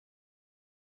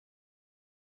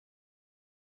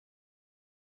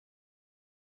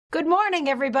Good morning,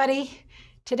 everybody.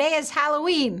 Today is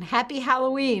Halloween. Happy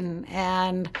Halloween.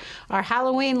 And our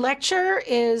Halloween lecture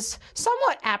is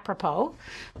somewhat apropos.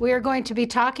 We are going to be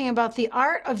talking about the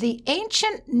art of the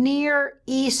ancient Near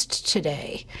East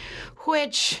today,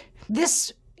 which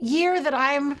this year that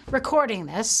I'm recording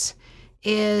this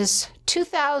is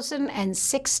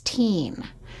 2016.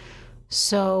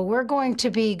 So we're going to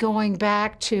be going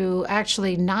back to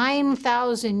actually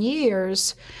 9,000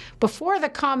 years before the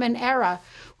Common Era,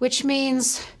 which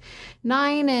means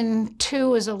 9 and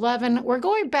 2 is 11. We're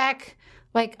going back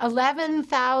like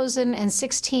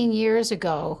 11,016 years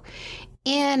ago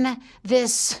in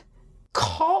this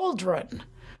cauldron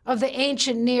of the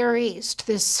ancient Near East,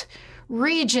 this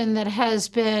region that has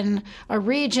been a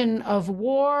region of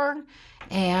war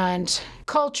and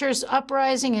cultures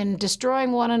uprising and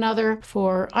destroying one another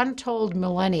for untold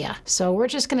millennia. So we're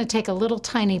just going to take a little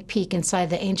tiny peek inside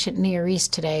the ancient Near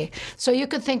East today. So you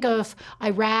could think of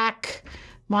Iraq,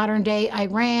 modern-day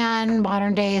Iran,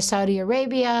 modern-day Saudi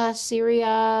Arabia,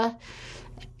 Syria,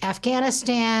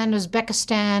 Afghanistan,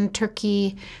 Uzbekistan,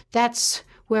 Turkey. That's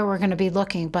where we're going to be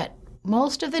looking, but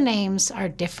most of the names are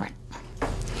different.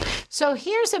 So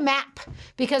here's a map,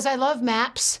 because I love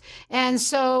maps. And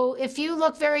so if you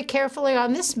look very carefully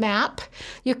on this map,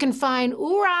 you can find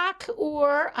Uruk,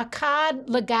 Ur, Akkad,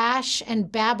 Lagash,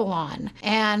 and Babylon.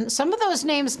 And some of those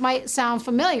names might sound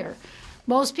familiar.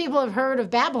 Most people have heard of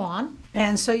Babylon.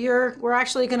 And so we're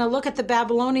actually going to look at the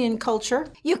Babylonian culture.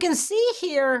 You can see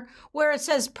here where it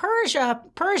says Persia.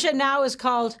 Persia now is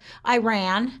called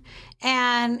Iran.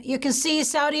 And you can see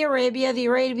Saudi Arabia, the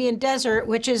Arabian Desert,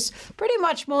 which is pretty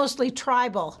much mostly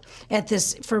tribal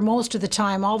for most of the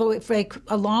time, all the way for like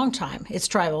a long time, it's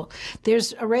tribal.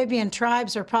 There's Arabian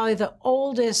tribes are probably the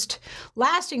oldest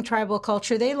lasting tribal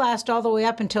culture. They last all the way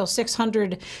up until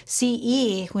 600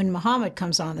 CE when Muhammad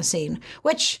comes on the scene,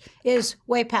 which is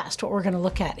way past what we're going to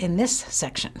look at in this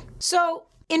section. So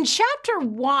in chapter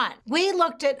 1, we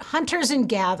looked at hunters and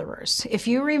gatherers, if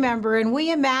you remember, and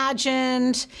we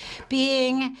imagined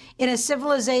being in a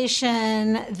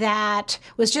civilization that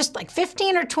was just like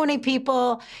 15 or 20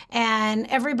 people, and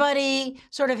everybody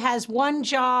sort of has one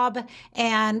job,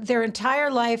 and their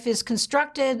entire life is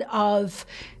constructed of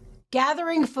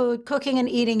gathering food, cooking and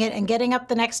eating it, and getting up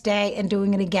the next day and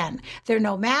doing it again. They're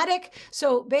nomadic,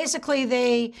 so basically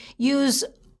they use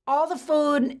all the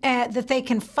food that they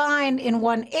can find in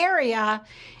one area,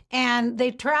 and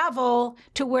they travel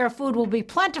to where food will be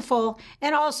plentiful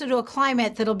and also to a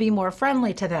climate that'll be more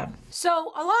friendly to them.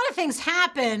 So a lot of things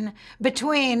happen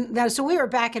between those. So we were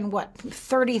back in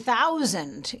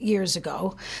 30,000 years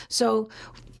ago. So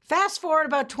fast forward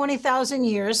about 20,000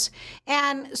 years.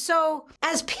 And so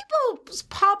as people's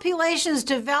populations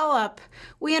develop,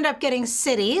 we end up getting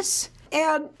cities.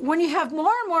 And when you have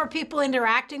more and more people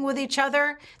interacting with each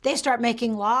other, they start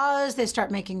making laws, they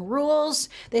start making rules,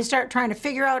 they start trying to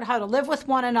figure out how to live with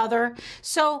one another.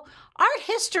 So art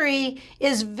history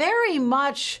is very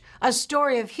much a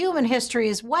story of human history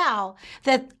as well,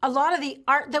 that a lot of the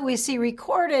art that we see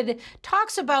recorded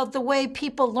talks about the way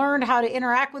people learned how to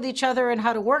interact with each other and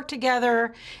how to work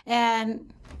together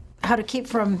and how to keep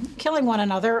from killing one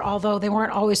another, although they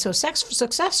weren't always so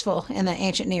successful in the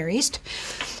ancient Near East.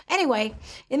 Anyway,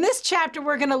 in this chapter,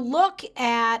 we're going to look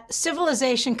at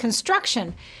civilization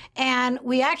construction. And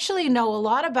we actually know a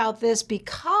lot about this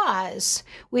because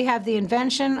we have the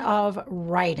invention of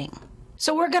writing.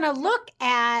 So we're going to look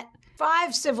at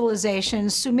 5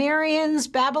 civilizations: Sumerians,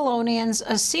 Babylonians,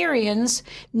 Assyrians,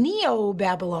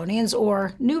 Neo-Babylonians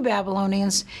or New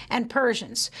Babylonians, and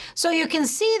Persians. So you can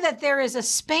see that there is a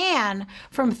span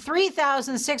from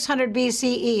 3,600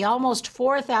 BCE, almost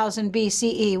 4,000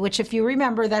 BCE, which, if you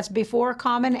remember, that's before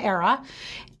Common Era.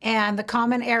 And the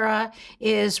Common Era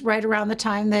is right around the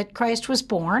time that Christ was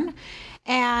born.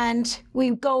 And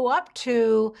we go up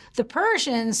to the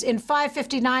Persians in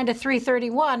 559 to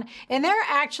 331, and they're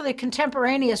actually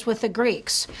contemporaneous with the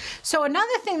Greeks. So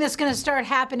another thing that's going to start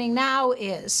happening now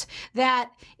is that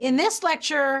in this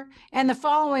lecture and the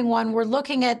following one, we're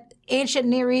looking at ancient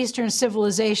Near Eastern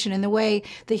civilization and the way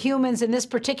the humans in this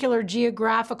particular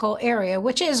geographical area,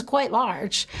 which is quite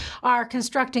large, are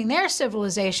constructing their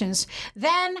civilizations.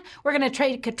 Then we're going to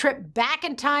take a trip back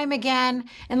in time again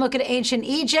and look at ancient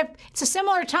Egypt. It's a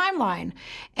similar timeline,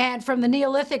 and from the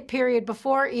Neolithic period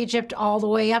before Egypt all the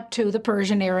way up to the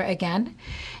Persian era again.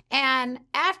 And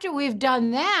after we've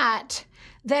done that,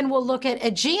 Then we'll look at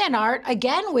Aegean art.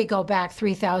 Again, we go back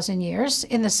 3,000 years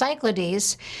in the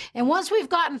Cyclades. And once we've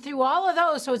gotten through all of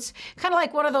those, so it's kind of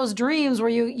like one of those dreams where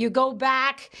you go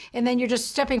back and then you're just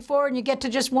stepping forward and you get to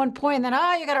just one point and then,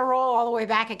 you got to roll all the way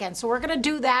back again. So we're going to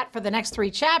do that for the next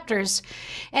 3 chapters.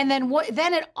 And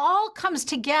then it all comes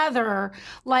together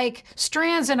like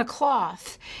strands in a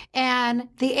cloth. And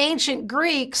the ancient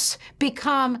Greeks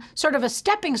become sort of a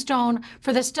stepping stone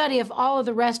for the study of all of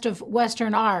the rest of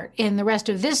Western art in the rest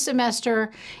of this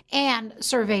semester and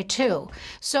Survey 2.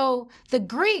 So the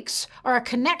Greeks are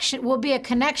will be a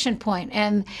connection point,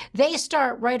 and they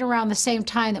start right around the same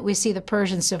time that we see the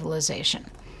Persian civilization.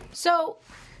 So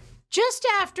just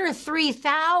after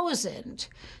 3000,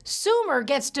 Sumer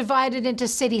gets divided into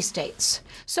city-states.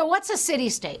 So what's a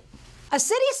city-state? A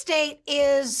city-state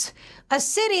is a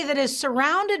city that is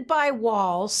surrounded by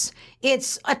walls.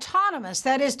 It's autonomous.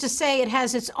 That is to say, it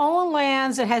has its own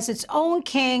lands, it has its own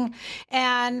king,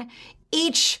 and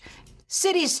each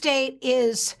city-state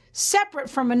is separate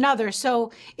from another.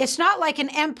 So it's not like an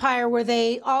empire where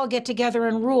they all get together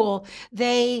and rule.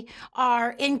 They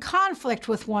are in conflict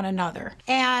with one another,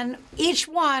 and each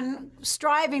one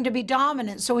striving to be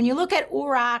dominant. So when you look at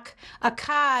Uruk,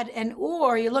 Akkad, and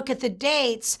Ur, you look at the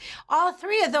dates, all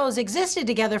 3 of those existed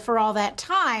together for all that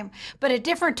time, but at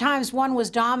different times one was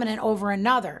dominant over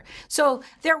another. So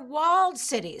they're walled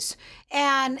cities,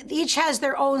 and each has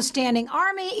their own standing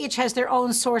army, each has their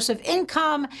own source of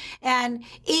income, and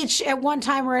each at one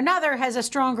time or another has a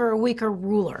stronger or weaker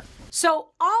ruler. So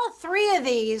all 3 of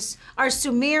these are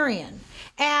Sumerian,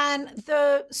 and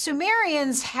the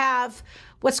Sumerians have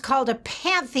what's called a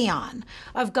pantheon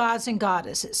of gods and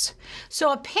goddesses.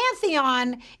 So a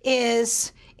pantheon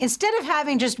is, instead of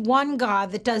having just one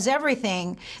god that does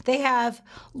everything, they have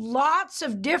lots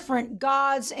of different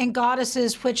gods and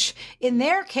goddesses, which in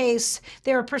their case,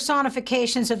 they're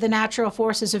personifications of the natural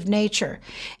forces of nature.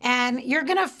 And you're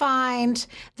going to find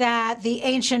that the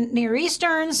ancient Near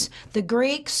Easterns, the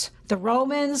Greeks, the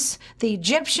Romans, the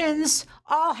Egyptians,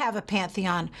 all have a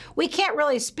pantheon. We can't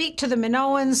really speak to the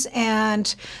Minoans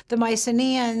and the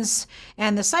Mycenaeans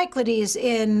and the Cyclades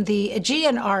in the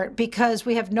Aegean art because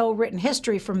we have no written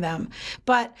history from them.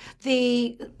 But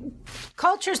the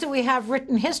cultures that we have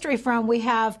written history from, we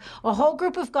have a whole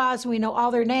group of gods, and we know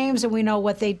all their names, and we know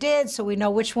what they did. So we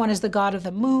know which one is the god of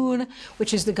the moon,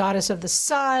 which is the goddess of the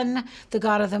sun, the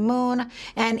god of the moon,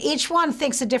 and each one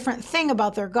thinks a different thing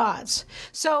about their gods.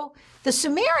 So the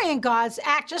Sumerian gods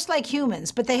act just like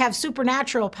humans, but they have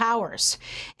supernatural powers.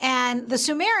 And the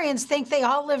Sumerians think they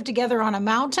all live together on a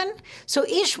mountain. So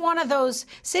each one of those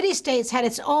city-states had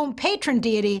its own patron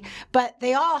deity, but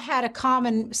they all had a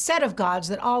common set of gods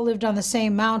that all lived on the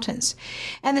same mountains.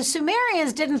 And the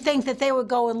Sumerians didn't think that they would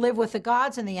go and live with the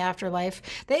gods in the afterlife.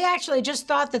 They actually just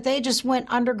thought that they just went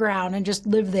underground and just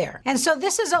lived there. And so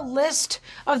this is a list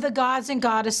of the gods and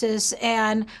goddesses,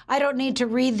 and I don't need to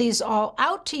read these all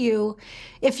out to you.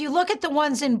 If you look at the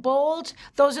ones in bold,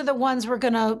 those are the ones we're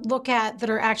going to look at that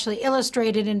are actually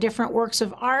illustrated in different works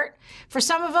of art. For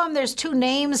some of them, there's 2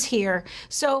 names here.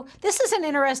 So this is an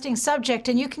interesting subject,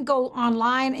 and you can go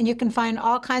online and you can find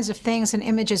all kinds of things and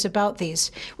images about these.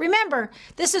 Remember,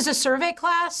 this is a survey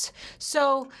class,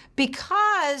 so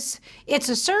because it's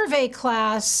a survey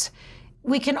class,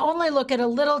 we can only look at a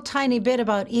little tiny bit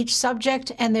about each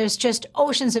subject, and there's just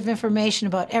oceans of information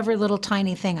about every little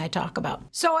tiny thing I talk about.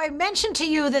 So I mentioned to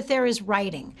you that there is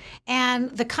writing, and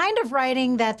the kind of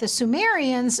writing that the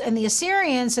Sumerians and the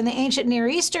Assyrians and the ancient Near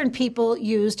Eastern people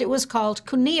used, it was called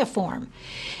cuneiform.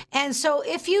 And so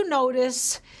if you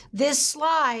notice this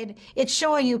slide, it's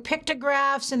showing you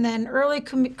pictographs and then early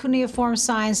cuneiform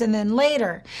signs and then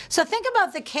later. So think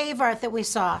about the cave art that we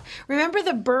saw. Remember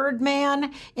the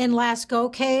Birdman in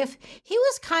Lascaux Cave? He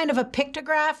was kind of a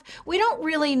pictograph. We don't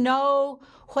really know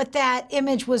what that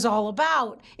image was all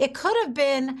about. It could have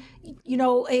been,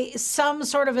 some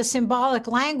sort of a symbolic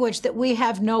language that we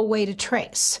have no way to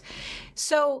trace.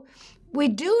 So we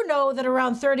do know that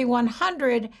around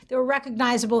 3100, there were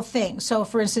recognizable things. So,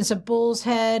 for instance, a bull's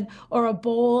head or a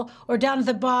bowl, or down at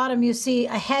the bottom, you see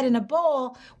a head in a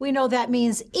bowl. We know that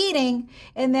means eating.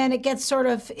 And then it gets sort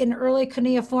of, in early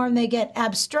cuneiform, they get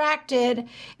abstracted.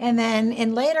 And then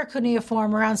in later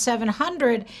cuneiform, around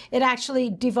 700, it actually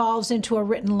devolves into a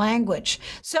written language.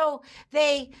 So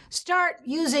they start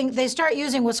using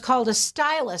what's called a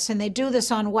stylus, and they do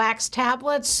this on wax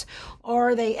tablets,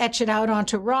 or they etch it out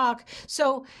onto rock.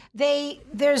 So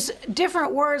there's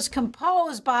different words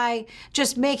composed by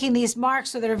just making these marks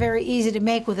so that are very easy to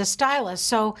make with a stylus.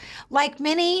 So like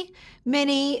many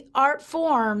many art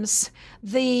forms,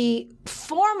 the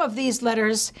form of these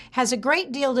letters has a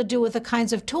great deal to do with the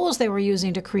kinds of tools they were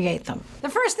using to create them. The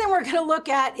first thing we're going to look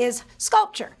at is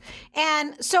sculpture.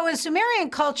 And so in Sumerian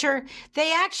culture,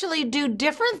 they actually do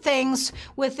different things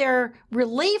with their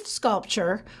relief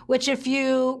sculpture, which if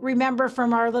you remember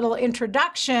from our little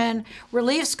introduction,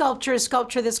 relief sculpture is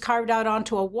sculpture that's carved out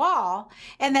onto a wall,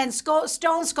 and then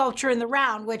stone sculpture in the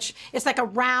round, which is like a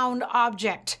round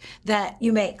object that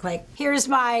you make. Like, here's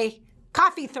my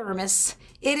coffee thermos.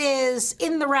 It is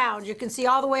in the round. You can see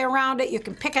all the way around it. You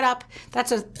can pick it up.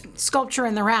 That's a sculpture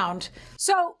in the round.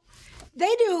 So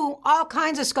they do all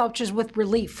kinds of sculptures with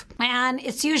relief. And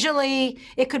it's usually,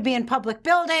 it could be in public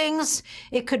buildings.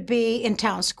 It could be in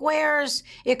town squares.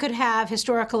 It could have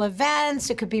historical events.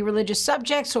 It could be religious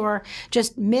subjects or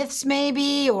just myths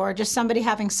maybe, or just somebody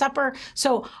having supper.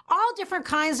 So all different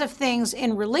kinds of things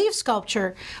in relief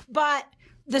sculpture. But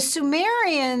the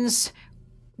Sumerians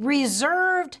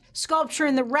reserved sculpture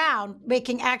in the round,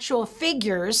 making actual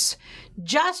figures,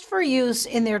 just for use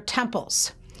in their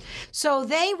temples. So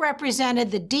they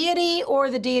represented the deity or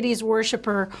the deity's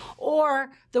worshiper or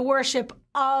the worship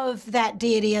of that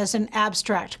deity as an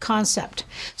abstract concept.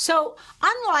 So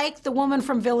unlike the woman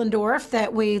from Willendorf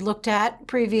that we looked at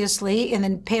previously in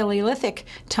the Paleolithic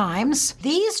times,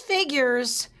 these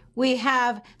figures we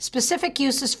have specific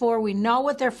uses for. We know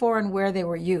what they're for and where they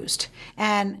were used.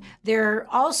 And they're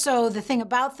also, the thing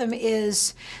about them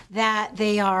is that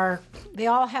they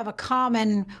all have a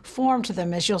common form to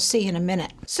them, as you'll see in a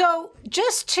minute. So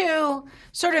just to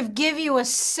sort of give you a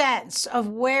sense of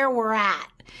where we're at,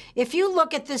 if you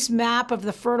look at this map of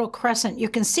the Fertile Crescent, you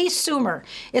can see Sumer.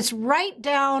 It's right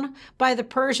down by the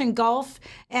Persian Gulf,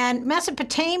 and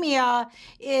Mesopotamia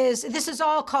this is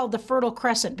all called the Fertile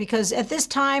Crescent because at this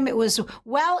time it was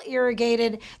well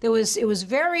irrigated. It was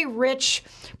very rich,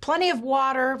 plenty of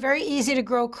water, very easy to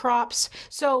grow crops.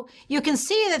 So you can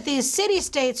see that these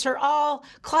city-states are all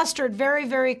clustered very,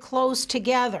 very close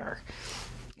together.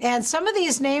 And some of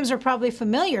these names are probably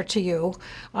familiar to you.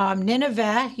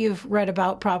 Nineveh, you've read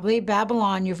about probably.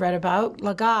 Babylon, you've read about.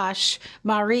 Lagash,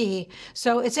 Mari.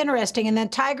 So it's interesting. And then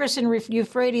Tigris and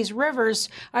Euphrates rivers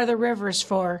are the rivers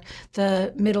for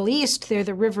the Middle East. They're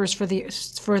the rivers for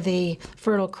the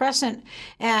Fertile Crescent.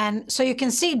 And so you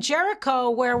can see Jericho,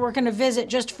 where we're going to visit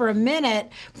just for a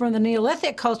minute from the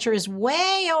Neolithic culture, is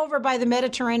way over by the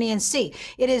Mediterranean Sea.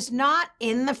 It is not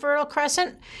in the Fertile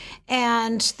Crescent.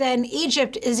 And then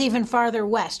Egypt is even farther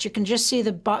west. You can just see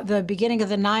the beginning of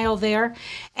the Nile there.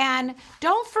 And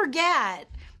don't forget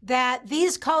that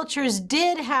these cultures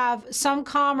did have some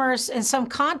commerce and some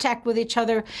contact with each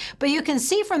other. But you can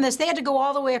see from this, they had to go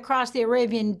all the way across the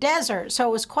Arabian desert. So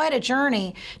it was quite a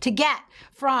journey to get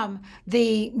from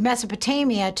the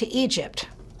Mesopotamia to Egypt.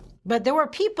 But there were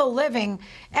people living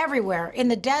everywhere. In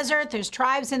the desert, there's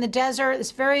tribes in the desert.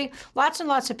 It's lots and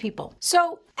lots of people.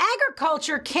 So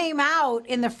agriculture came out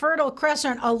in the Fertile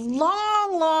Crescent a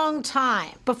long, long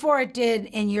time before it did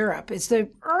in Europe. It's the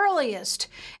earliest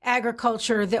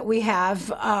agriculture that we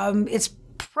have. It's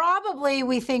probably,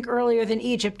 we think, earlier than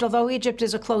Egypt, although Egypt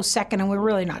is a close second and we're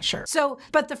really not sure. So,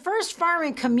 but the first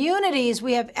farming communities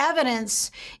we have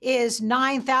evidence is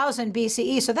 9,000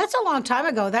 BCE. So that's a long time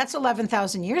ago. That's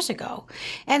 11,000 years ago.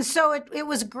 And so it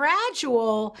was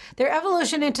gradual. Their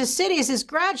evolution into cities is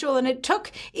gradual, and it took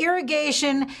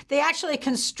irrigation. They actually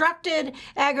constructed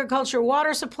agriculture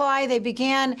water supply. They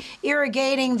began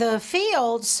irrigating the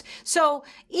fields. So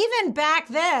even back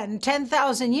then,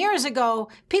 10,000 years ago,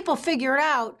 people figured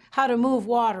out how to move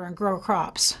water and grow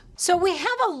crops. So we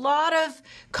have a lot of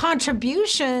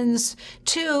contributions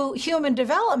to human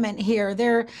development here.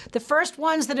 They're the first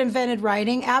ones that invented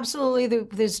writing. Absolutely,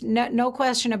 there's no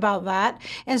question about that.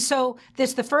 And so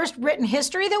it's the first written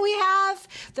history that we have,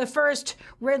 the first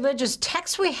religious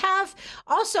texts we have,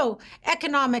 also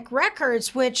economic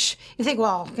records, which you think,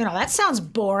 well, that sounds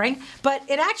boring, but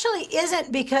it actually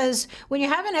isn't, because when you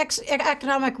have an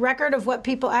economic record of what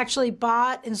people actually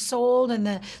bought and sold and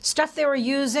the stuff they were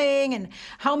using and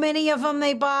how many of them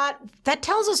they bought, that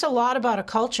tells us a lot about a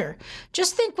culture.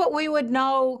 Just think what we would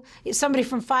know, somebody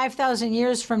from 5,000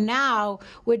 years from now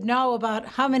would know about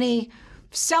how many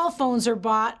cell phones are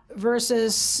bought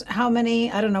versus how many,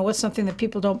 I don't know, what's something that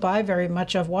people don't buy very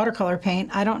much of, watercolor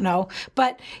paint, I don't know.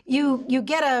 But you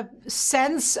get a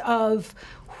sense of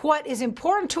what is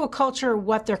important to a culture,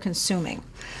 what they're consuming.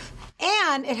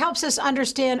 And it helps us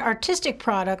understand artistic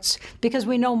products because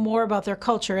we know more about their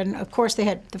culture. And of course, they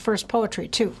had the first poetry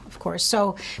too, of course.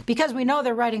 So because we know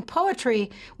they're writing poetry,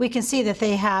 we can see that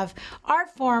they have art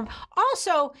form.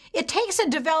 Also, it takes a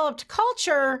developed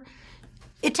culture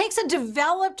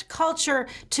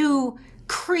to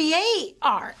create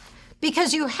art,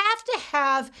 because you have to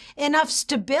have enough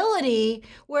stability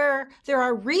where there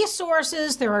are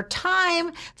resources, there are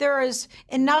time, there is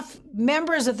enough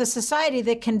members of the society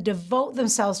that can devote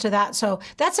themselves to that. So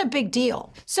that's a big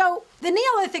deal. So the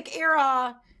Neolithic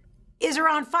era is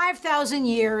around 5,000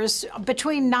 years,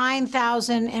 between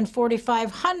 9,000 and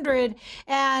 4,500.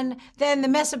 And then the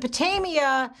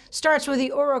Mesopotamia starts with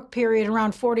the Uruk period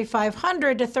around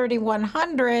 4,500 to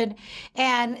 3,100.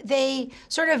 And they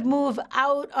sort of move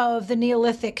out of the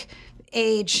Neolithic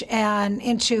age and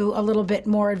into a little bit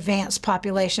more advanced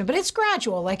population. But it's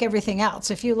gradual, like everything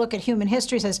else. If you look at human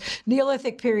history, it says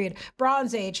Neolithic period,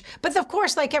 Bronze Age. But of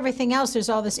course, like everything else, there's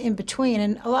all this in between.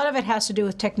 And a lot of it has to do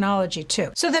with technology,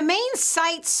 too. So the main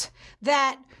sites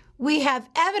that we have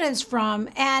evidence from,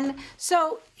 and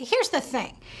so here's the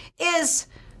thing, is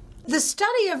the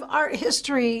study of art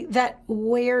history that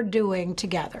we're doing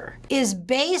together is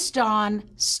based on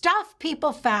stuff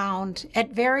people found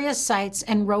at various sites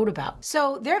and wrote about.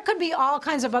 So there could be all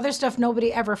kinds of other stuff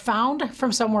nobody ever found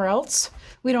from somewhere else.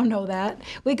 We don't know that.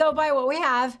 We go by what we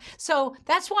have. So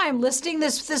that's why I'm listing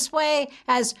this way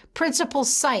as principal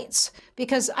sites,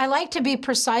 because I like to be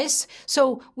precise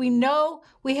so we know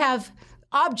we have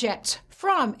objects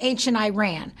from ancient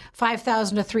Iran,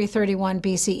 5,000 to 331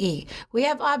 BCE. We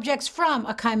have objects from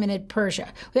Achaemenid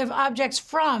Persia. We have objects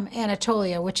from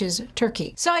Anatolia, which is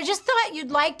Turkey. So I just thought you'd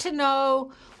like to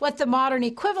know what the modern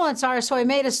equivalents are, so I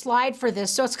made a slide for this.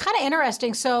 So it's kind of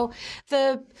interesting. So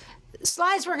the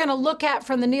slides we're going to look at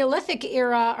from the Neolithic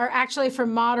era are actually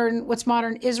from what's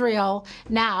modern Israel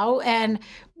now. And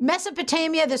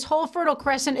Mesopotamia, this whole Fertile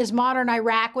Crescent, is modern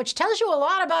Iraq, which tells you a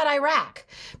lot about Iraq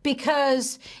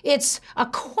because it's a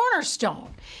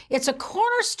cornerstone. It's a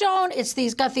cornerstone.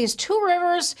 It's got these two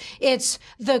rivers. It's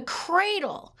the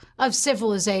cradle of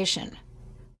civilization.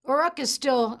 Uruk is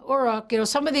still Uruk.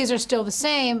 Some of these are still the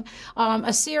same.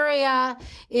 Assyria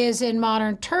is in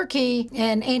modern Turkey,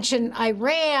 and ancient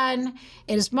Iran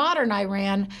is modern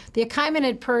Iran. The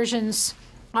Achaemenid Persians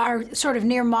are sort of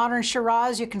near modern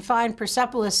Shiraz. You can find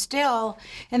Persepolis still,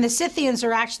 and the Scythians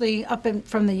are actually up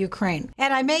from the Ukraine.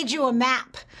 And I made you a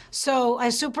map. So I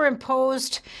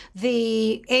superimposed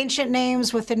the ancient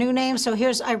names with the new names. So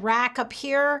here's Iraq up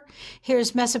here.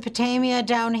 Here's Mesopotamia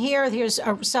down here. Here's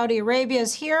Saudi Arabia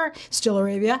is here, still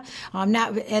Arabia. And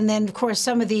then, of course,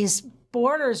 some of these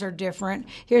borders are different.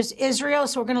 Here's Israel,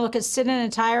 so we're going to look at Sidon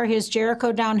and Tyre. Here's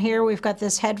Jericho down here. We've got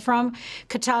this head from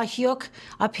Catalhuyuk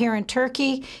up here in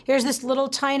Turkey. Here's this little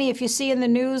tiny, if you see in the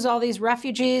news, all these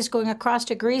refugees going across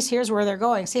to Greece, here's where they're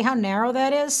going. See how narrow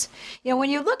that is? When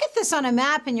you look at this on a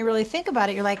map and you really think about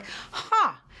it, you're like,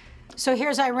 huh. So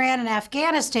here's Iran and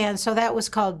Afghanistan. So that was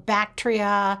called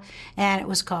Bactria, and it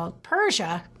was called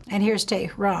Persia. And here's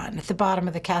Tehran at the bottom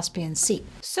of the Caspian Sea.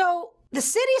 So the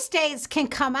city-states can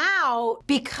come out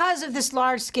because of this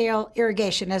large-scale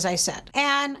irrigation, as I said.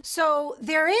 And so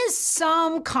there is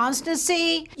some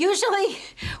constancy. Usually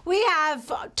we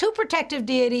have two protective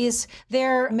deities.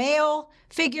 They're male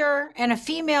figure and a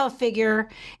female figure,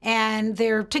 and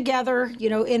they're together,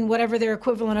 in whatever their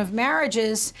equivalent of marriage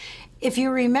is. If you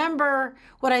remember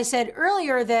what I said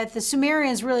earlier, that the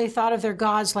Sumerians really thought of their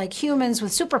gods like humans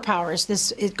with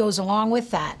superpowers, it goes along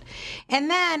with that. And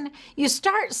then you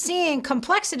start seeing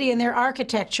complexity in their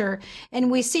architecture, and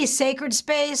we see sacred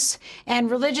space and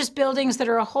religious buildings that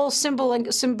are a whole symbol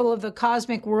of the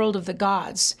cosmic world of the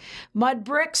gods. Mud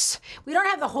bricks, we don't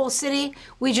have the whole city.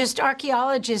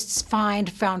 Archaeologists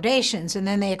find foundations, and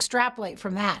then they extrapolate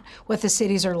from that what the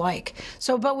cities are like.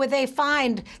 So, but what they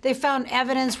found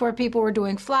evidence where people were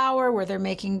doing flour, where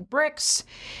they're making bricks.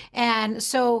 And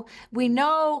so we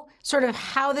know sort of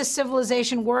how this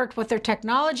civilization worked, what their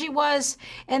technology was.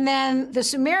 And then the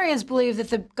Sumerians believed that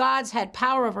the gods had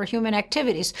power over human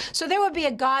activities. So there would be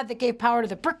a god that gave power to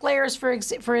the bricklayers, for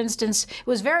instance. It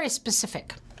was very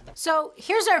specific. So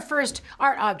here's our first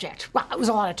art object. Wow, it was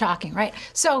a lot of talking, right?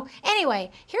 So anyway,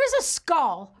 here's a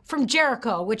skull from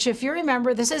Jericho, which, if you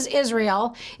remember, this is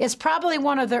Israel. It's probably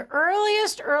one of the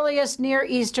earliest Near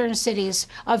Eastern cities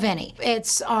of any.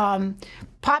 It's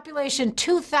population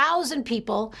 2,000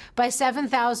 people by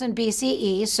 7,000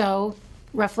 BCE, so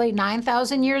roughly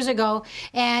 9,000 years ago,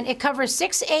 and it covers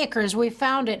 6 acres. We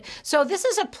found it. So this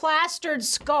is a plastered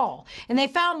skull, and they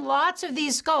found lots of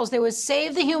these skulls. They would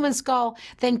save the human skull,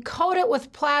 then coat it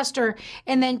with plaster,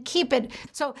 and then keep it.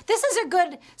 So this is a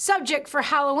good subject for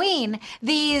Halloween.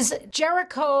 These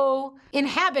Jericho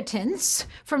inhabitants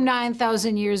from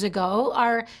 9,000 years ago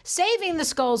are saving the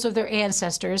skulls of their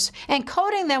ancestors and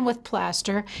coating them with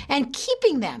plaster and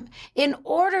keeping them in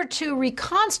order to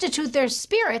reconstitute their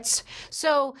spirits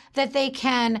so that they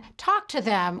can talk to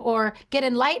them or get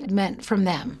enlightenment from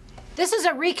them. This is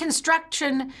a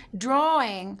reconstruction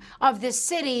drawing of this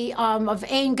city of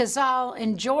Ain Ghazal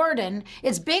in Jordan.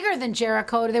 It's bigger than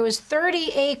Jericho. There was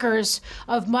 30 acres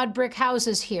of mud brick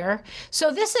houses here. So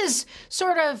this is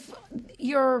sort of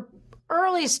your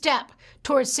early step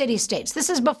towards city-states.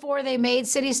 This is before they made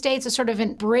city-states, a sort of a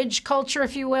bridge culture,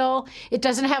 if you will. It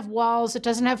doesn't have walls. It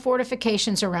doesn't have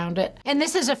fortifications around it. And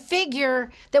this is a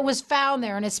figure that was found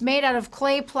there, and it's made out of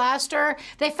clay plaster.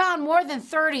 They found more than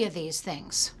 30 of these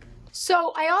things.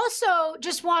 So I also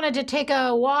just wanted to take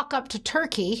a walk up to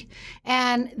Turkey,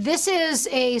 and this is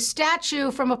a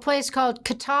statue from a place called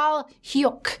Katal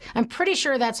Hyuk. I'm pretty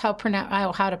sure that's how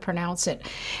to pronounce it.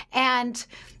 And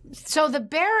so the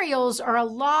burials are a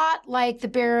lot like the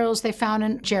burials they found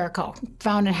in Jericho,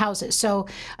 found in houses. So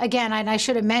again, and I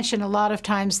should have mentioned, a lot of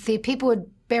times the people would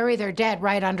bury their dead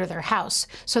right under their house,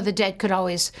 so the dead could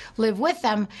always live with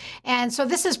them. And so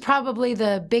this is probably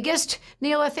the biggest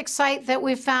Neolithic site that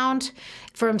we've found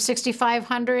from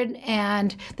 6500,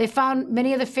 and they found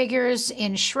many of the figures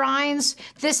in shrines.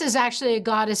 This is actually a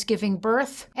goddess giving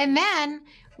birth. And then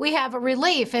we have a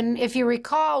relief, and if you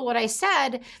recall what I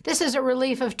said, this is a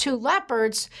relief of two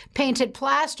leopards painted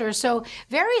plaster, so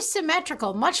very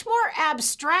symmetrical, much more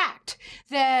abstract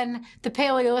than the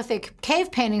Paleolithic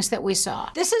cave paintings that we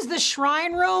saw. This is the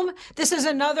shrine room. This is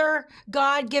another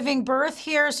god giving birth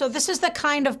here, so this is the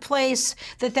kind of place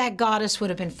that that goddess would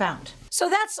have been found. So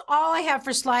that's all I have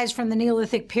for slides from the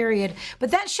Neolithic period,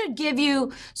 but that should give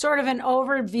you sort of an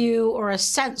overview or a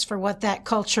sense for what that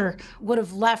culture would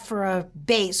have left for a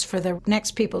base for the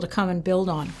next people to come and build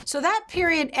on. So that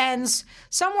period ends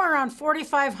somewhere around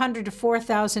 4500 to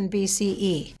 4000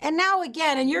 BCE. And now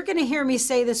again, and you're going to hear me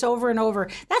say this over and over,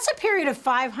 that's a period of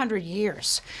 500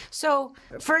 years. So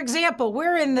for example,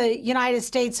 we're in the United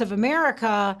States of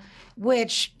America,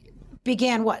 which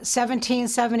began, what,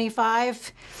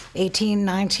 1775,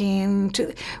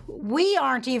 1819. We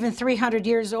aren't even 300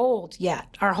 years old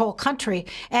yet, our whole country.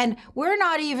 And we're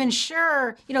not even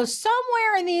sure,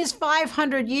 somewhere in these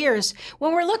 500 years,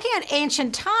 when we're looking at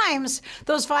ancient times,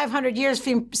 those 500 years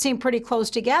seem pretty close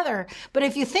together. But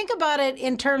if you think about it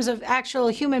in terms of actual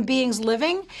human beings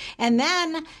living, and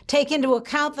then take into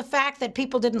account the fact that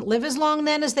people didn't live as long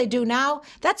then as they do now,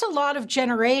 that's a lot of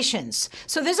generations.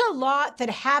 So there's a lot that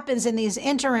happens in these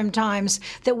interim times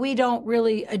that we don't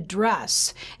really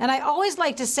address. And I always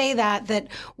like to say that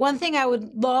one thing I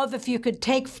would love if you could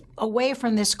take away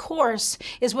from this course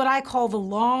is what I call the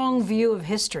long view of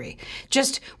history.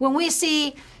 Just when we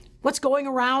see what's going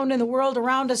around in the world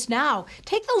around us now,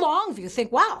 take the long view.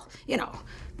 Think, wow,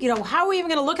 how are we even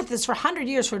going to look at this for 100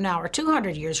 years from now or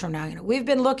 200 years from now? We've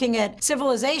been looking at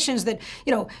civilizations that,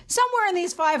 somewhere in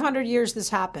these 500 years this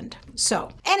happened.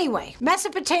 So anyway,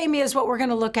 Mesopotamia is what we're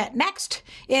going to look at next.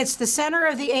 It's the center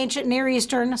of the ancient Near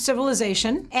Eastern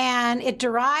civilization, and it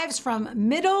derives from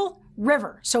Middle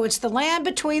River. So it's the land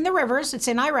between the rivers. It's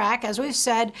in Iraq, as we've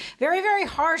said. Very, very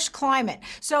harsh climate.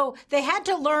 So they had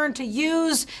to learn to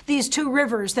use these two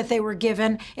rivers that they were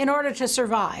given in order to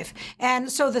survive. And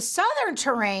so the southern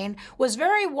terrain was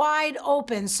very wide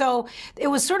open. So it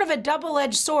was sort of a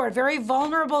double-edged sword, very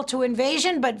vulnerable to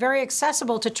invasion, but very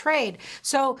accessible to trade.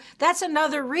 So that's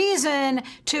another reason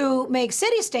to make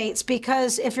city-states,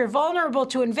 because if you're vulnerable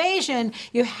to invasion,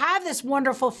 you have this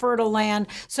wonderful fertile land.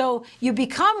 So you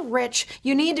become rich.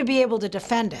 You need to be able to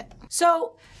defend it.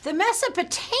 So the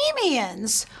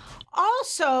Mesopotamians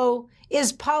also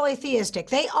is polytheistic.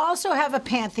 They also have a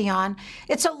pantheon.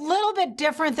 It's a little bit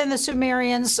different than the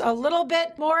Sumerians, a little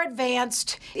bit more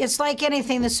advanced. It's like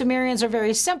anything, the Sumerians are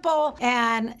very simple,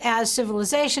 and as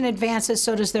civilization advances,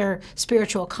 so does their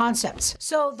spiritual concepts.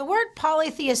 So the word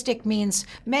polytheistic means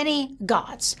many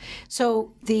gods.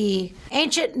 So the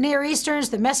ancient Near Easterns,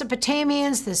 the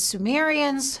Mesopotamians, the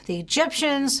Sumerians, the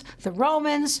Egyptians, the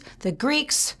Romans, the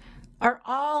Greeks are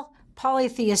all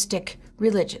polytheistic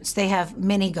religions. They have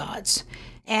many gods.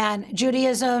 And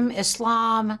Judaism,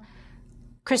 Islam,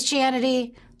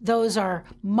 Christianity, those are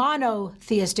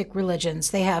monotheistic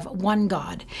religions. They have one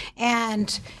God.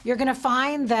 And you're going to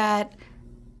find that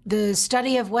the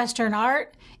study of Western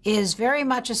art is very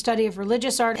much a study of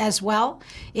religious art as well.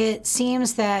 It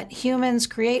seems that humans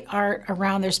create art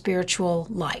around their spiritual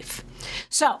life.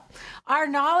 So our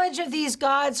knowledge of these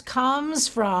gods comes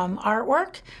from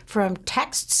artwork, from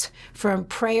texts, from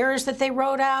prayers that they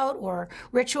wrote out, or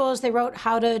rituals they wrote,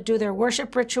 how to do their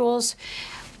worship rituals.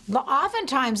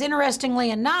 oftentimes, interestingly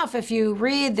enough, if you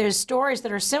read, there's stories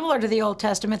that are similar to the Old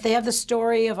Testament. They have the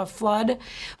story of a flood,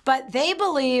 but they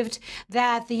believed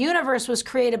that the universe was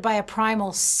created by a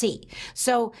primal sea.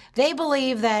 So they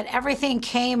believe that everything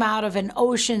came out of an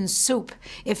ocean soup,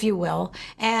 if you will,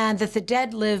 and that the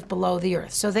dead live below the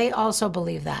earth. So they also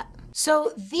believe that.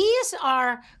 So these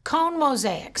are cone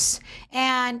mosaics,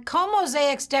 and cone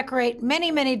mosaics decorate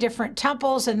many, many different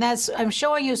temples, and I'm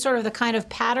showing you sort of the kind of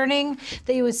patterning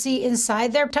that you would see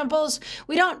inside their temples.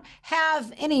 We don't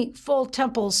have any full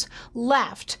temples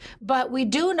left, but we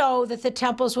do know that the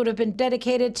temples would have been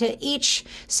dedicated to each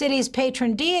city's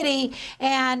patron deity,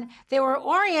 and they were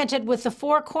oriented with the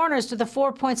four corners to the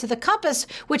 4 points of the compass,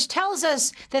 which tells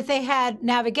us that they had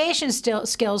navigation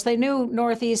skills. They knew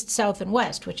northeast, south, and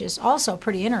west, which is also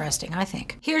pretty interesting, I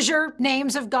think. Here's your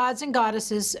names of gods and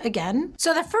goddesses again.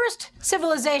 So the first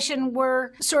civilization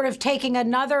we're sort of taking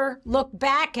another look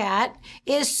back at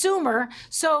is Sumer.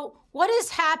 So what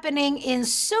is happening in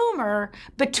Sumer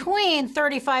between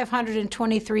 3500 and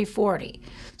 2340?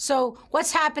 So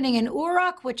what's happening in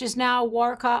Uruk, which is now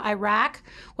Warqa, Iraq?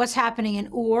 What's happening in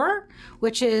Ur,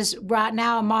 which is right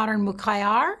now modern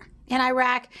Muqayyar in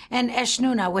Iraq, and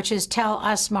Eshnuna, which is Tel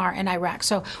Asmar in Iraq.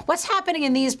 So what's happening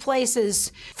in these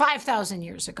places 5,000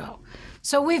 years ago?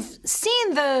 So we've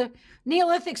seen the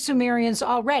Neolithic Sumerians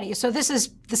already. So this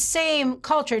is the same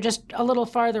culture, just a little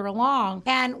farther along.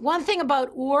 And one thing about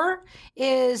Ur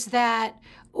is that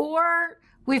Ur,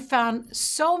 we've found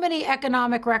so many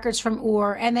economic records from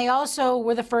Ur, and they also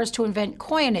were the first to invent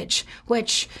coinage,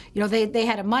 which, they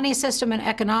had a money system and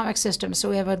economic system. So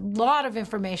we have a lot of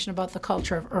information about the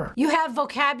culture of Ur. You have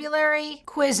vocabulary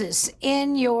quizzes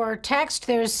in your text.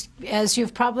 There's, as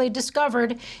you've probably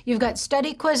discovered, you've got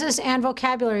study quizzes and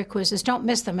vocabulary quizzes. Don't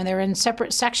miss them, and they're in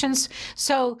separate sections.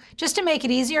 So just to make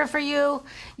it easier for you,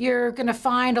 you're going to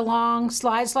find along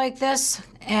slides like this.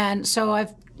 And so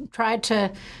I've tried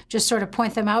to just sort of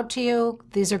point them out to you.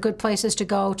 These are good places to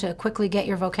go to quickly get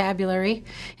your vocabulary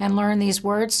and learn these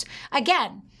words.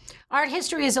 Again, art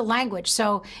history is a language.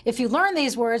 So if you learn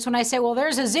these words, when I say, well,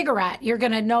 there's a ziggurat, you're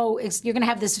going to know, you're going to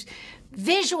have this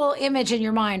visual image in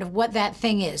your mind of what that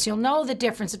thing is. You'll know the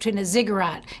difference between a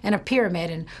ziggurat and a pyramid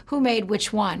and who made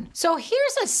which one. So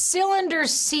here's a cylinder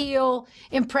seal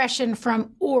impression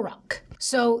from Uruk.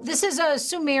 So this is a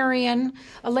Sumerian,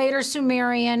 a later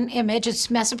Sumerian image. It's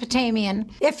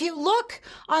Mesopotamian. If you look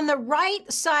on the right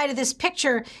side of this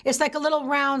picture, it's like a little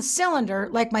round cylinder,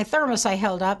 like my thermos I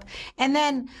held up. And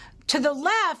then to the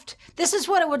left, this is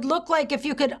what it would look like if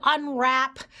you could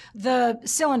unwrap the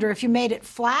cylinder, if you made it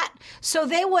flat. So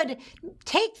they would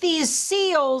take these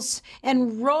seals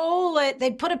and roll it.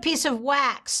 They'd put a piece of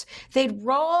wax. They'd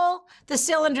roll the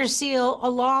cylinder seal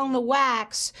along the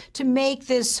wax to make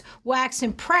this wax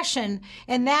impression,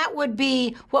 and that would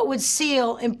be what would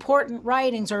seal important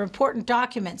writings or important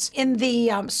documents. In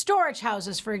the storage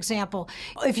houses, for example,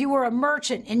 if you were a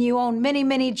merchant and you owned many,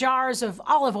 many jars of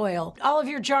olive oil, all of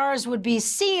your jars would be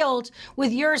sealed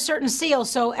with your certain seal,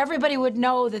 so everybody would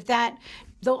know that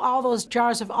all those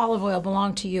jars of olive oil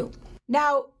belong to you.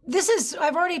 Now,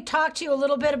 I've already talked to you a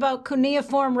little bit about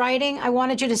cuneiform writing. I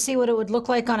wanted you to see what it would look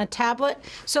like on a tablet.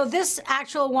 So this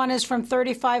actual one is from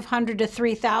 3,500 to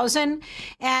 3,000.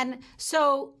 And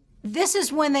so this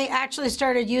is when they actually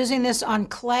started using this on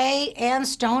clay and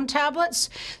stone tablets.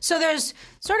 So there's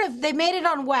they made it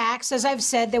on wax. As I've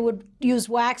said, they would use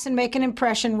wax and make an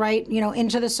impression right,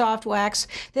 into the soft wax.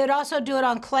 They'd also do it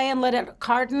on clay and let it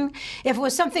harden. If it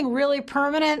was something really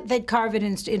permanent, they'd carve it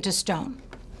into stone.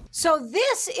 So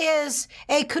this is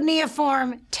a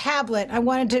cuneiform tablet. I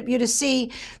wanted you to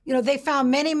see, they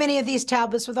found many, many of these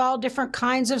tablets with all different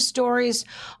kinds of stories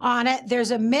on it.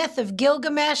 There's a myth of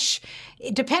Gilgamesh.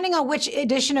 Depending on which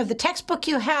edition of the textbook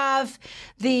you have,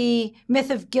 the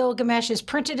myth of Gilgamesh is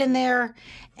printed in there.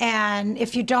 And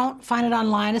if you don't find it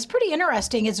online, it's pretty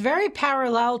interesting. It's very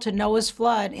parallel to Noah's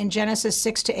flood in Genesis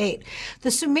 6-8.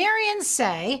 The Sumerians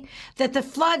say that the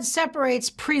flood separates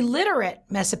pre-literate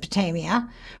Mesopotamia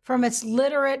from its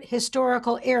literate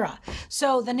historical era.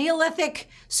 So the Neolithic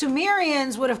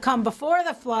Sumerians would have come before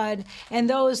the flood, and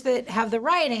those that have the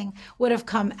writing would have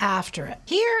come after it.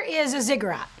 Here is a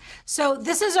ziggurat. So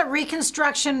this is a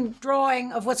reconstruction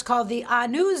drawing of what's called the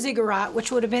Anu ziggurat,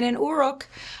 which would have been in Uruk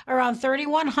around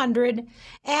 3100.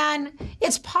 And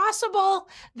it's possible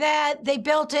that they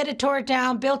built it tore it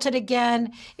down, built it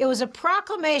again. It was a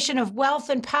proclamation of wealth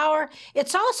and power.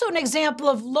 It's also an example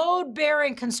of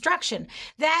load-bearing construction.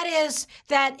 That is,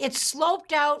 that it's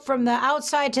sloped out from the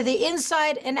outside to the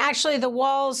inside, and actually the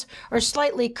walls are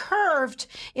slightly curved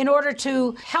in order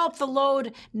to help the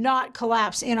load not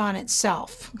collapse in on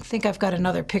itself. think I've got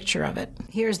another picture of it.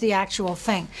 Here's the actual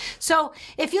thing. So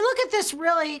if you look at this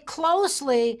really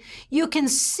closely, you can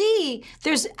see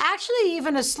there's actually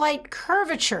even a slight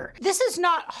curvature. This is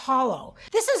not hollow.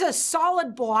 This is a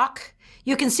solid block.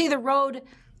 You can see the road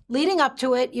leading up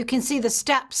to it. You can see the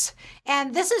steps.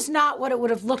 And this is not what it would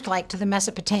have looked like to the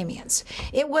Mesopotamians.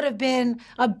 It would have been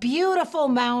a beautiful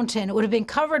mountain. It would have been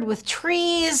covered with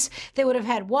trees. They would have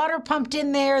had water pumped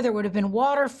in there. There would have been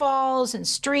waterfalls and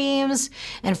streams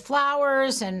and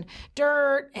flowers and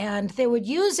dirt. And they would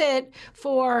use it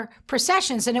for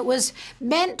processions. And it was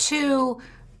meant to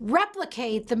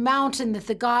replicate the mountain that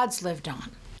the gods lived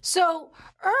on. So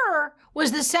Ur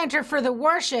was the center for the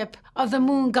worship of the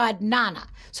moon god Nana.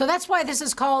 So that's why this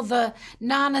is called the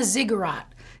Nana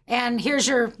Ziggurat. And here's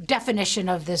your definition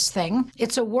of this thing.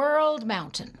 It's a world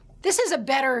mountain. This is a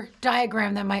better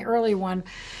diagram than my early one.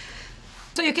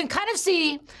 So you can kind of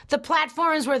see the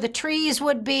platforms where the trees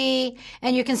would be,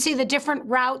 and you can see the different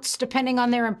routes depending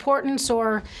on their importance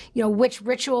or, which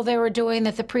ritual they were doing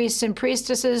that the priests and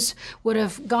priestesses would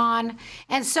have gone.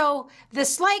 And so the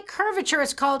slight curvature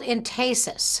is called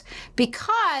entasis,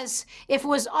 because if it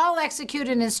was all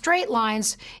executed in straight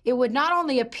lines, it would not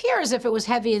only appear as if it was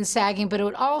heavy and sagging, but it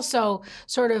would also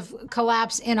sort of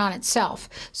collapse in on itself.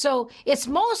 So it's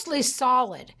mostly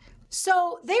solid.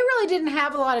 So they really didn't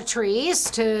have a lot of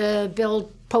trees to build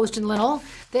post and lintel.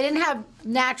 They didn't have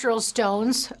natural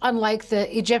stones, unlike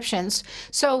the Egyptians.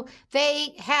 So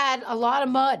they had a lot of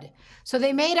mud. So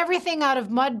they made everything out of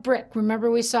mud brick.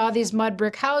 Remember, we saw these mud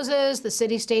brick houses. The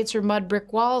city-states are mud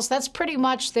brick walls. That's pretty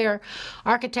much their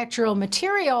architectural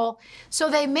material. So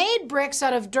they made bricks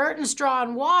out of dirt and straw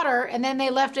and water, and then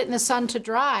they left it in the sun to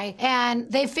dry. And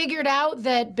they figured out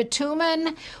that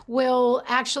bitumen will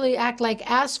actually act like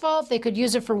asphalt. They could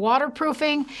use it for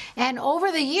waterproofing. And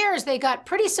over the years, they got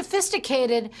pretty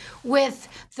sophisticated with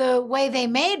the way they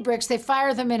made bricks. They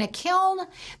fired them in a kiln.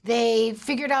 They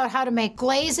figured out how to make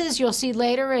glazes. You'll see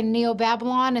later in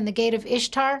Neo-Babylon and the Gate of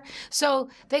Ishtar. So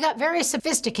they got very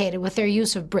sophisticated with their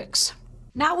use of bricks.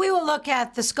 Now we will look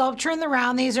at the sculpture in the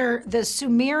round. These are the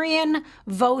Sumerian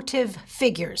votive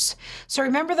figures. So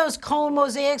remember those cone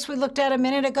mosaics we looked at a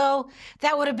minute ago?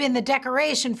 That would have been the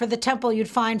decoration for the temple you'd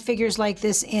find figures like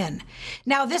this in.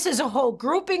 Now this is a whole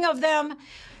grouping of them.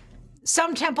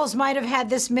 Some temples might have had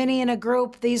this many in a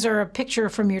group. These are a picture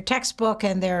from your textbook,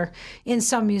 and they're in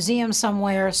some museum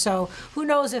somewhere. So who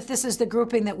knows if this is the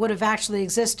grouping that would have actually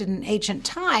existed in ancient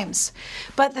times.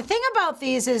 But the thing about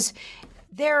these is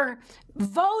they're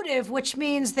votive, which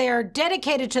means they're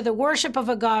dedicated to the worship of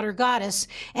a god or goddess,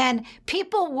 and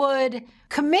people would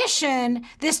commission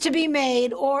this to be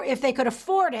made, or if they could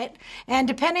afford it, and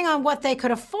depending on what they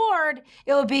could afford,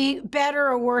 it would be better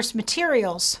or worse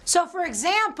materials. So for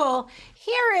example,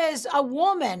 here is a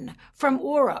woman from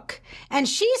Uruk, and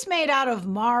she's made out of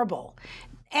marble.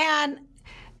 And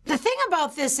the thing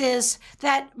about this is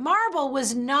that marble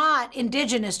was not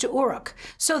indigenous to Uruk.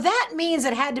 So that means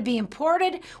it had to be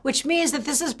imported, which means that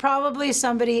this is probably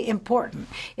somebody important.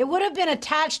 It would have been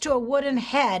attached to a wooden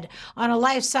head on a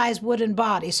life-size wooden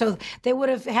body. So they would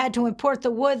have had to import the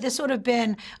wood. This would have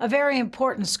been a very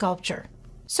important sculpture.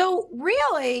 So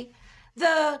really,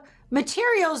 the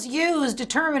materials used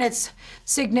determine its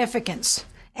significance.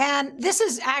 And this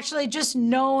is actually just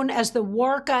known as the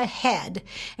Warka head.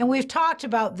 And we've talked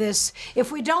about this. If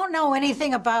we don't know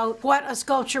anything about what a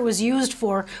sculpture was used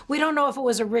for, we don't know if it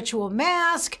was a ritual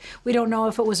mask, we don't know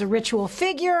if it was a ritual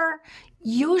figure.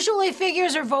 Usually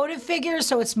figures are votive figures,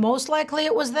 so it's most likely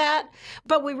it was that.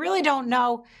 But we really don't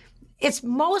know. It's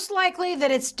most likely that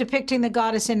it's depicting the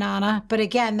goddess Inanna, but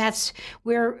again,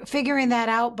 we're figuring that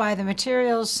out by the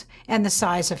materials and the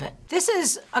size of it. This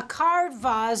is a carved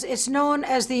vase. It's known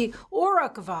as the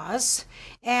Uruk vase,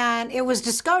 and it was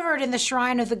discovered in the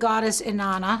shrine of the goddess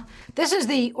Inanna. This is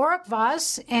the Uruk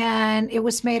vase, and it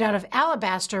was made out of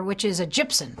alabaster, which is a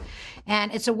gypsum.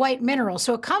 And it's a white mineral,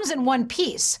 so it comes in one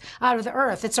piece out of the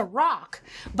earth. It's a rock,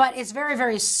 but it's very,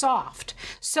 very soft.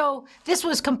 So this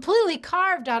was completely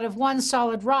carved out of one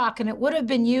solid rock, and it would have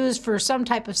been used for some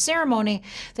type of ceremony.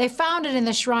 They found it in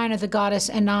the shrine of the goddess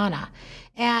Inanna.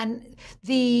 And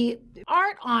the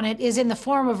art on it is in the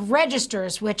form of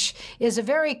registers, which is a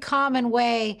very common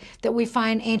way that we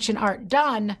find ancient art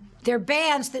done. They're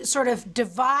bands that sort of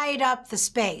divide up the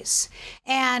space.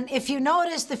 And if you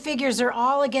notice, the figures are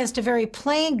all against a very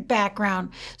plain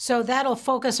background, so that'll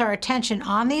focus our attention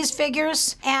on these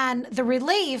figures. And the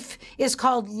relief is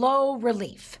called low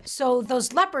relief. So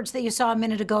those leopards that you saw a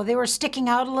minute ago, they were sticking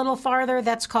out a little farther.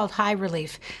 That's called high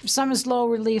relief. Some is low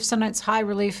relief, sometimes high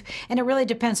relief, and it really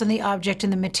depends on the object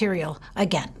and the material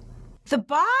again. The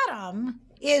bottom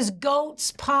is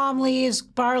goats, palm leaves,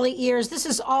 barley ears. This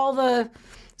is all the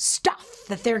stuff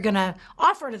that they're going to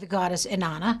offer to the goddess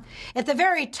Inanna. At the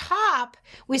very top,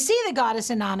 we see the goddess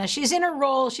Inanna. She's in her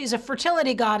role. She's a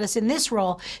fertility goddess in this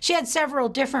role. She had several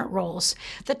different roles.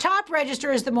 The top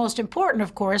register is the most important,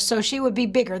 of course, so she would be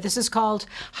bigger. This is called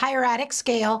hieratic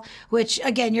scale, which,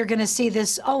 again, you're going to see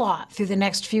this a lot through the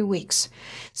next few weeks.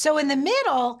 So in the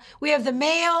middle, we have the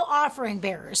male offering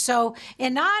bearers. So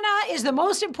Inanna is the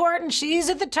most important. She's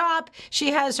at the top.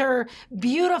 She has her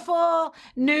beautiful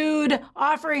nude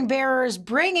offering bearers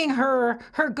bringing her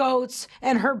goats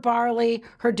and her barley,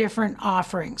 her different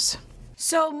offerings.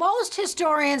 So most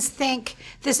historians think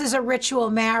this is a ritual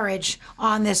marriage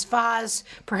on this vase,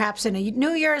 perhaps in a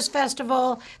New Year's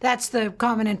festival. That's the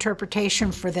common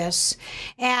interpretation for this.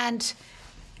 And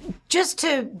just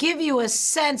to give you a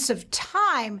sense of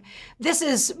time, this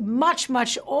is much,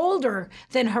 much older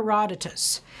than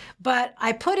Herodotus. But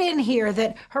I put in here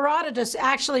that Herodotus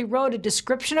actually wrote a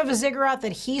description of a ziggurat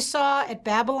that he saw at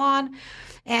Babylon,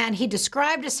 and he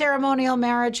described a ceremonial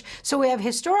marriage. So we have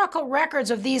historical records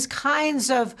of these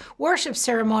kinds of worship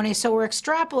ceremonies, so we're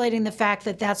extrapolating the fact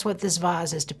that that's what this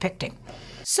vase is depicting.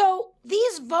 So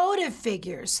these votive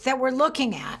figures that we're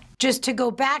looking at, just to go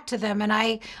back to them, and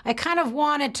I kind of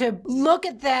wanted to look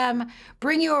at them,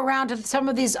 bring you around to some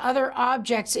of these other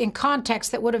objects in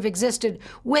context that would have existed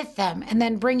with them, and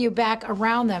then bring you back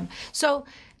around them. So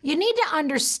you need to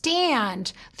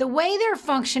understand the way they're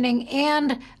functioning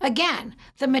and, again,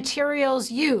 the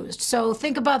materials used. So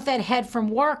think about that head from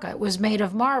Warka. It was made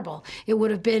of marble. It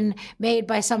would have been made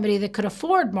by somebody that could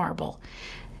afford marble.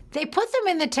 They put them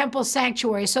in the temple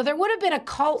sanctuary, so there would have been a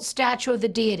cult statue of the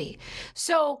deity.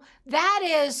 So that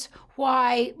is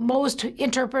why most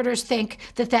interpreters think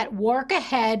that that Warka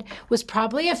head was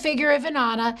probably a figure of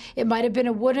Inanna. It might have been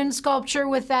a wooden sculpture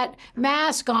with that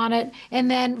mask on it, and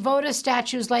then votive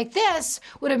statues like this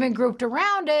would have been grouped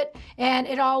around it, and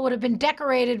it all would have been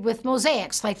decorated with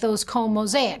mosaics, like those comb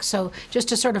mosaics. So just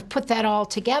to sort of put that all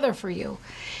together for you.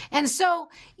 And so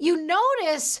you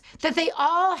notice that they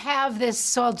all have this,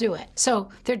 so I'll do it. So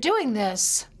they're doing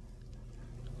this.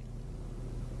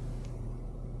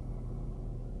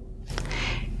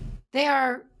 They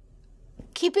are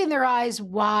keeping their eyes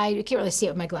wide. You can't really see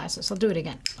it with my glasses. I'll do it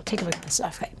again. I'll take my glasses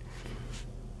off. Okay.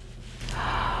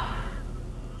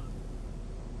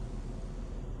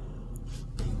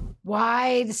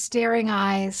 Wide, staring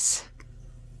eyes.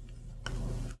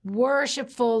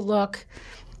 Worshipful look.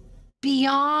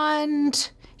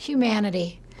 Beyond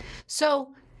humanity.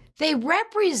 So they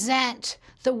represent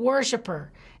the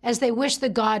worshiper as they wish the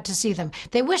god to see them.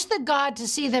 They wish the god to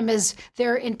see them as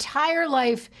their entire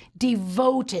life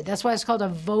devoted. That's why it's called a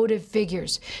votive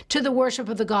figures, to the worship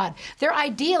of the god. They're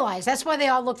idealized. That's why they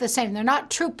all look the same. They're not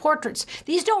true portraits.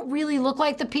 These don't really look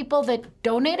like the people that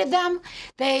donated them.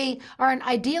 They are an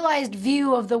idealized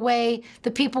view of the way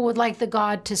the people would like the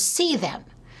god to see them.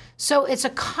 So it's a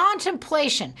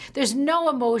contemplation. There's no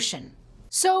emotion.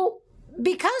 So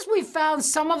because we found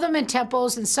some of them in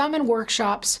temples and some in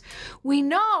workshops, we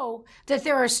know that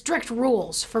there are strict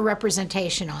rules for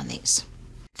representation on these.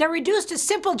 They're reduced to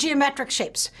simple geometric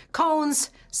shapes,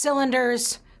 cones,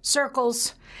 cylinders,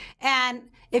 circles, and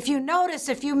if you notice,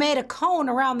 if you made a cone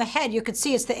around the head, you could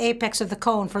see it's the apex of the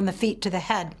cone from the feet to the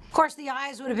head. Of course, the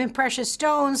eyes would have been precious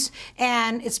stones,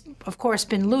 and it's, of course,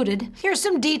 been looted. Here's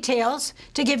some details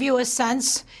to give you a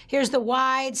sense. Here's the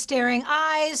wide, staring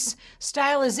eyes,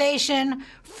 stylization,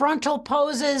 frontal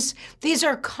poses. These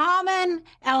are common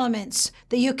elements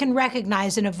that you can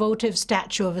recognize in a votive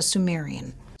statue of a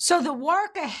Sumerian. So the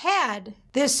Warka head,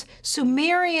 this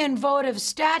Sumerian votive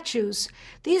statues,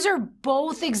 these are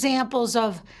both examples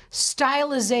of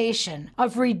stylization,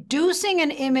 of reducing an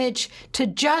image to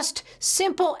just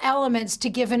simple elements to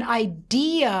give an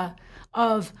idea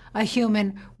of a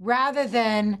human rather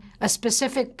than a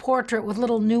specific portrait with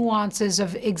little nuances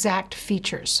of exact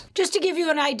features. Just to give you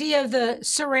an idea of the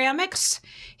ceramics,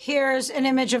 here's an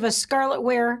image of a scarlet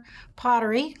ware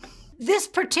pottery. This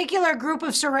particular group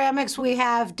of ceramics we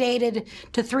have dated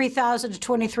to 3000 to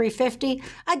 2350.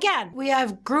 Again, we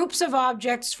have groups of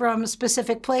objects from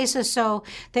specific places, so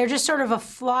they're just sort of a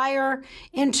flyer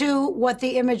into what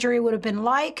the imagery would have been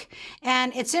like.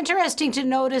 And it's interesting to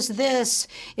notice this.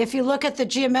 If you look at the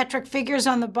geometric figures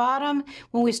on the bottom,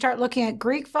 when we start looking at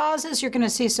Greek vases, you're going to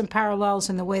see some parallels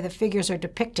in the way the figures are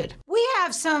depicted. We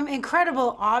have some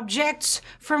incredible objects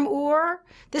from Ur.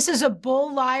 This is a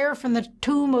bull lyre from the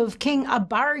tomb of King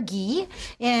Abargi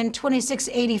in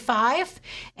 2685,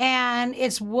 and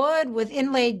it's wood with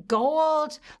inlaid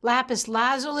gold, lapis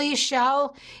lazuli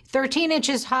shell, 13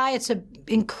 inches high. It's an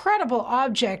incredible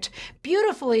object,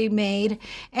 beautifully made.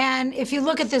 And if you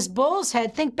look at this bull's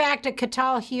head, think back to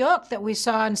Katal Hiuk that we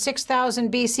saw in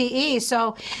 6000 BCE.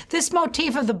 So this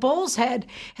motif of the bull's head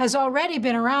has already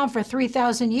been around for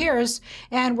 3,000 years,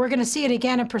 and we're going to see it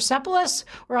again in Persepolis.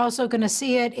 We're also going to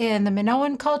see it in the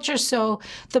Minoan culture. So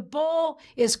the bull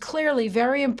is clearly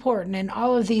very important in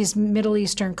all of these Middle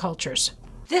Eastern cultures.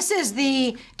 This is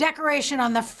the decoration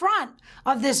on the front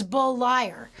of this bull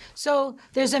lyre. So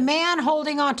there's a man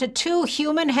holding on to two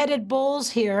human-headed bulls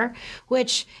here,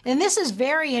 and this is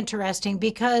very interesting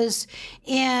because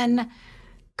in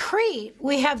Crete,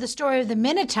 we have the story of the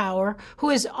Minotaur,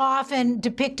 who is often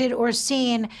depicted or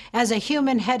seen as a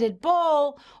human-headed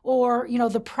bull, or,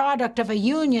 the product of a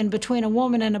union between a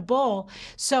woman and a bull.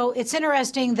 So it's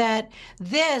interesting that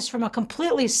this, from a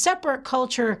completely separate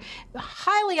culture,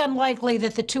 highly unlikely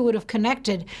that the two would have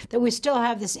connected, that we still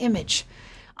have this image.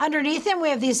 Underneath him, we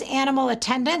have these animal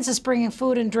attendants that's bringing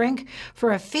food and drink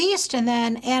for a feast, and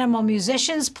then animal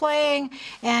musicians playing.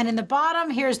 And in the bottom,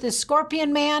 here's this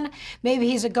scorpion man. Maybe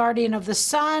he's a guardian of the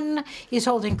sun. He's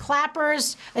holding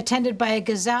clappers, attended by a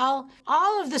gazelle.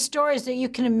 All of the stories that you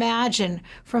can imagine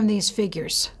from these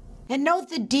figures. And note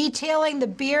the detailing. The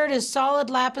beard is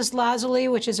solid lapis lazuli,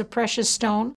 which is a precious stone.